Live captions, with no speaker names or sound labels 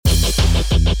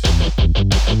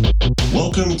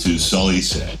Welcome to Sully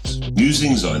Says,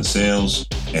 musings on sales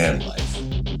and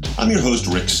life. I'm your host,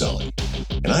 Rick Sully,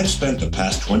 and I've spent the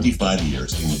past 25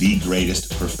 years in the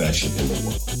greatest profession in the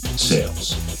world,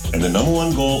 sales. And the number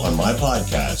one goal on my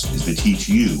podcast is to teach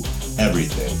you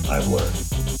everything I've learned.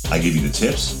 I give you the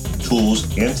tips, tools,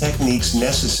 and techniques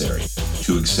necessary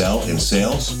to excel in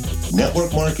sales,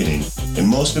 network marketing, and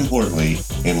most importantly,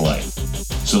 in life.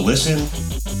 So listen,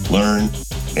 learn,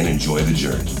 and enjoy the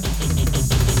journey.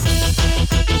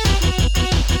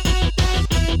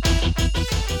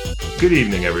 Good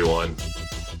evening, everyone.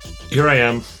 Here I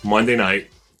am, Monday night,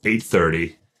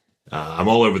 8:30. I'm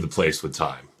all over the place with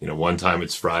time. One time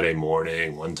it's Friday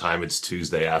morning, one time it's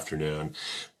Tuesday afternoon.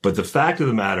 But the fact of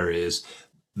the matter is,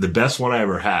 the best one I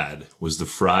ever had was the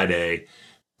Friday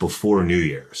before New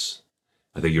Year's.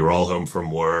 I think you were all home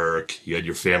from work, you had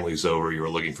your families over, you were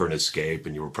looking for an escape,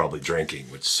 and you were probably drinking,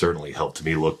 which certainly helped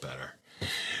me look better.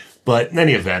 But in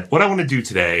any event, what I want to do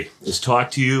today is talk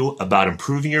to you about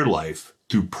improving your life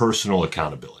through personal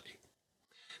accountability.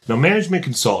 Now, management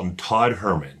consultant Todd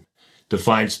Herman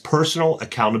defines personal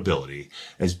accountability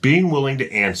as being willing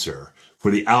to answer for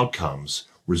the outcomes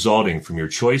resulting from your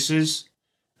choices,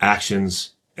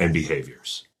 actions, and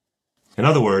behaviors. In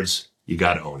other words, you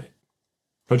got to own it.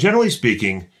 Now, generally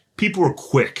speaking, people are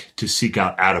quick to seek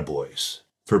out attaboys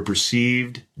for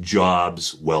perceived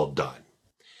jobs well done.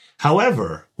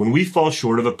 However, when we fall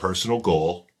short of a personal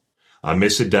goal,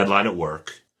 miss a deadline at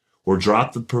work, or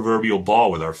drop the proverbial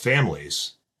ball with our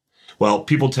families, well,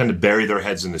 people tend to bury their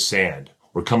heads in the sand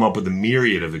or come up with a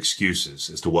myriad of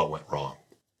excuses as to what went wrong.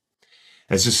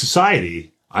 As a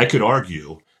society, I could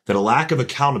argue that a lack of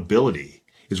accountability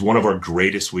is one of our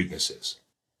greatest weaknesses.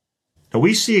 Now,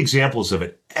 we see examples of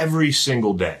it every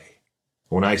single day.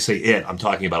 When I say it, I'm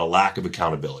talking about a lack of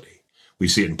accountability. We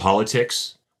see it in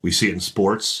politics, we see it in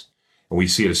sports, and we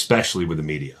see it especially with the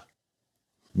media.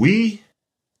 We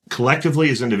collectively,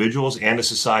 as individuals and as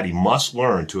society, must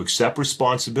learn to accept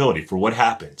responsibility for what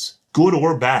happens, good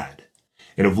or bad,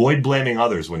 and avoid blaming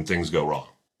others when things go wrong.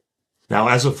 Now,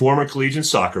 as a former collegiate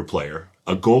soccer player,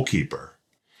 a goalkeeper,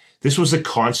 this was a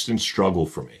constant struggle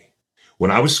for me.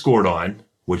 When I was scored on,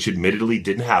 which admittedly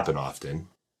didn't happen often,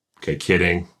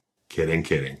 kidding.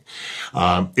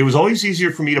 It was always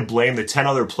easier for me to blame the 10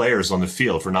 other players on the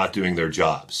field for not doing their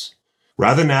jobs,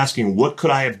 rather than asking what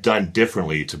could I have done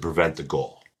differently to prevent the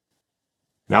goal.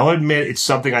 Now, I'll admit it's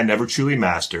something I never truly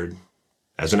mastered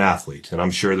as an athlete, and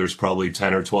I'm sure there's probably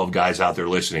 10 or 12 guys out there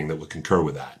listening that would concur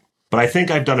with that. But I think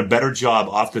I've done a better job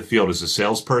off the field as a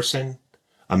salesperson,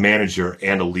 a manager,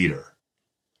 and a leader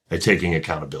at taking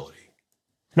accountability.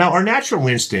 Now, our natural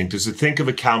instinct is to think of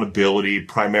accountability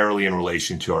primarily in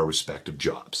relation to our respective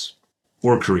jobs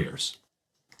or careers.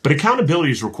 But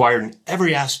accountability is required in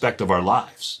every aspect of our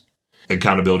lives.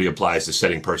 Accountability applies to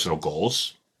setting personal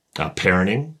goals,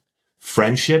 parenting,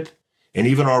 friendship, and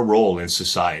even our role in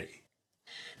society.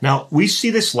 Now, we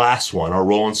see this last one, our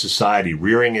role in society,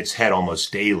 rearing its head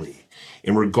almost daily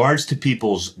in regards to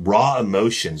people's raw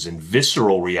emotions and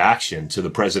visceral reaction to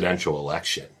the presidential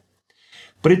election.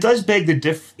 But it does beg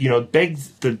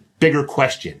the bigger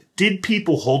question. Did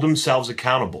people hold themselves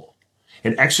accountable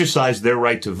and exercise their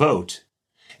right to vote?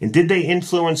 And did they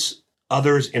influence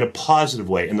others in a positive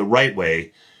way, in the right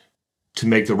way, to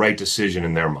make the right decision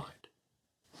in their mind?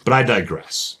 But I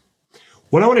digress.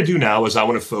 What I want to do now is I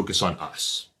want to focus on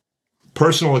us.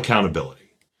 Personal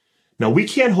accountability. Now, we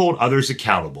can't hold others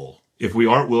accountable if we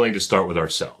aren't willing to start with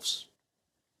ourselves.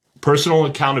 Personal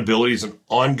accountability is an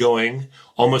ongoing,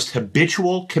 almost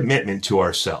habitual commitment to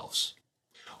ourselves,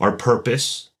 our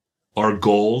purpose, our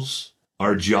goals,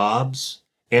 our jobs,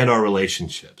 and our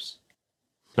relationships.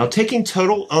 Now, taking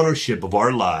total ownership of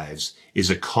our lives is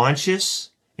a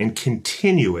conscious and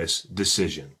continuous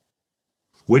decision,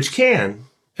 which can,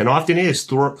 and often is,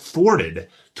 thwarted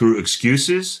through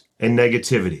excuses and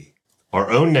negativity, our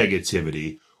own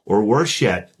negativity, or worse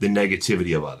yet, the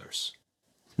negativity of others.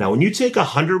 Now, when you take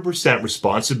 100%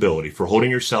 responsibility for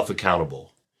holding yourself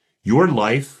accountable, your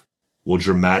life will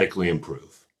dramatically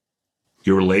improve.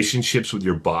 Your relationships with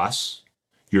your boss,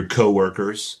 your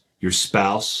coworkers, your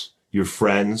spouse, your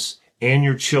friends, and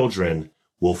your children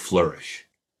will flourish.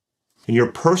 And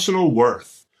your personal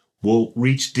worth will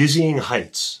reach dizzying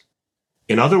heights.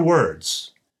 In other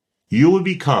words, you will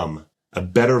become a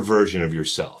better version of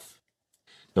yourself.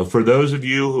 Now, for those of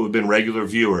you who have been regular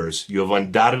viewers, you have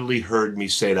undoubtedly heard me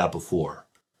say that before,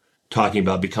 talking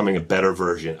about becoming a better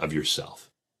version of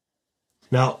yourself.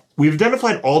 Now, we've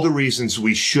identified all the reasons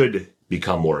we should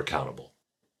become more accountable.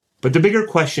 But the bigger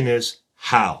question is,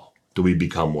 how do we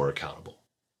become more accountable?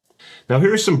 Now,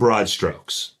 here are some broad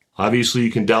strokes. Obviously,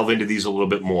 you can delve into these a little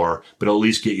bit more, but it'll at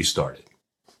least get you started.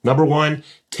 Number one,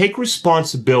 take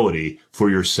responsibility for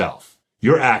yourself,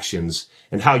 your actions,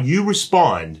 and how you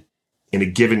respond in a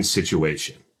given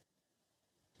situation.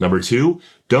 Number two,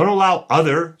 don't allow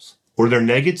others or their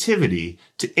negativity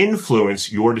to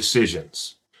influence your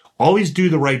decisions. Always do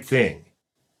the right thing,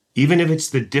 even if it's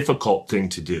the difficult thing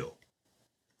to do.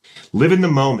 Live in the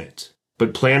moment,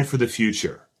 but plan for the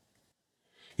future.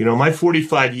 My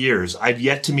 45 years, I've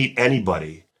yet to meet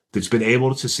anybody that's been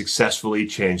able to successfully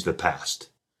change the past.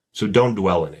 So don't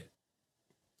dwell in it.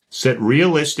 Set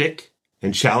realistic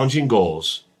and challenging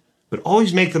goals, but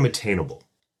always make them attainable.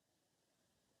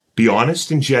 Be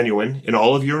honest and genuine in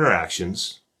all of your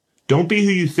interactions. Don't be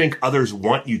who you think others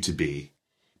want you to be.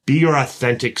 Be your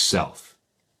authentic self.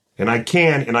 And I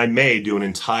can and I may do an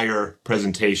entire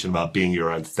presentation about being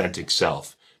your authentic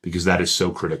self because that is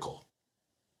so critical.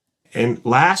 And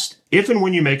last, if and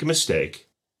when you make a mistake,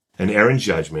 an error in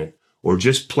judgment, or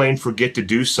just plain forget to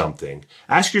do something,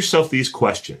 ask yourself these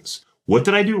questions. What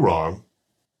did I do wrong?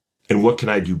 And what can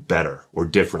I do better or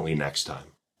differently next time?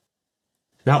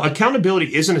 Now,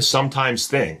 accountability isn't a sometimes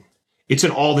thing. It's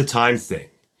an all the time thing.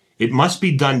 It must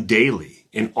be done daily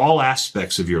in all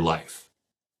aspects of your life.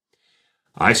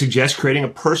 I suggest creating a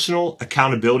personal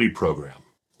accountability program,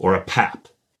 or a PAP.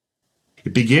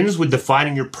 It begins with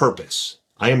defining your purpose.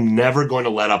 I am never going to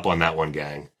let up on that one,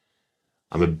 gang.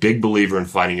 I'm a big believer in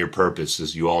finding your purpose,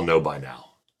 as you all know by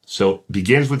now. So it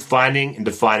begins with finding and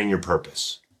defining your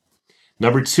purpose.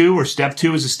 Number two, or step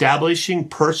two, is establishing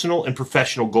personal and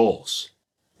professional goals,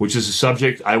 which is a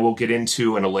subject I will get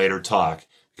into in a later talk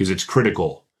because it's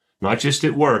critical, not just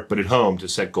at work, but at home, to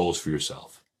set goals for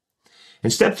yourself.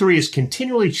 And step three is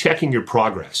continually checking your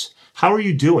progress. How are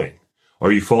you doing?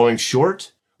 Are you falling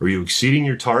short? Are you exceeding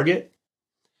your target?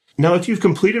 Now, if you've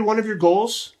completed one of your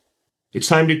goals, it's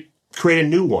time to create a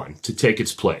new one to take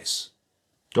its place.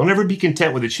 Don't ever be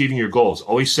content with achieving your goals.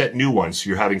 Always set new ones so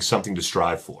you're having something to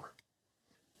strive for.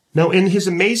 Now, in his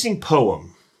amazing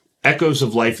poem, Echoes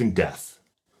of Life and Death,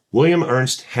 William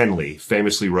Ernst Henley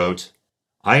famously wrote,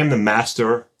 "I am the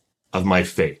master of my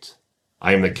fate.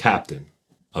 I am the captain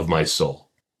of my soul."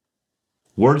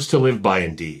 Words to live by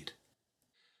indeed.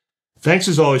 Thanks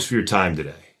as always for your time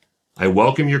today. I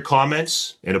welcome your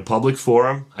comments in a public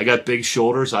forum. I got big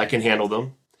shoulders. I can handle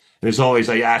them. And as always,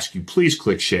 I ask you, please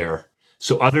click share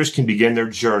so others can begin their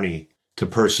journey to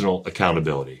personal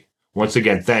accountability. Once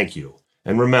again, thank you.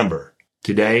 And remember,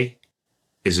 today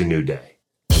is a new day.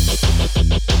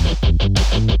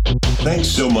 Thanks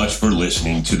so much for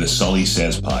listening to the Sully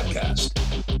Says podcast.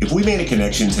 If we made a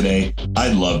connection today,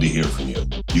 I'd love to hear from you.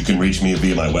 You can reach me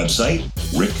via my website,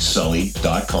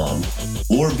 ricksully.com,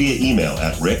 or via email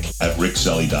at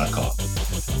rick@ricksully.com.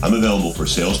 I'm available for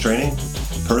sales training,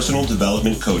 personal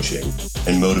development coaching,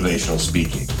 and motivational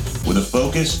speaking, with a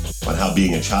focus on how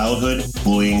being a childhood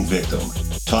bullying victim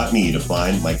taught me to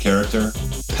find my character,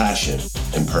 passion,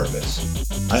 and purpose.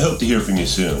 I hope to hear from you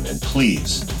soon, and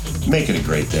please make it a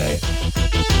great day.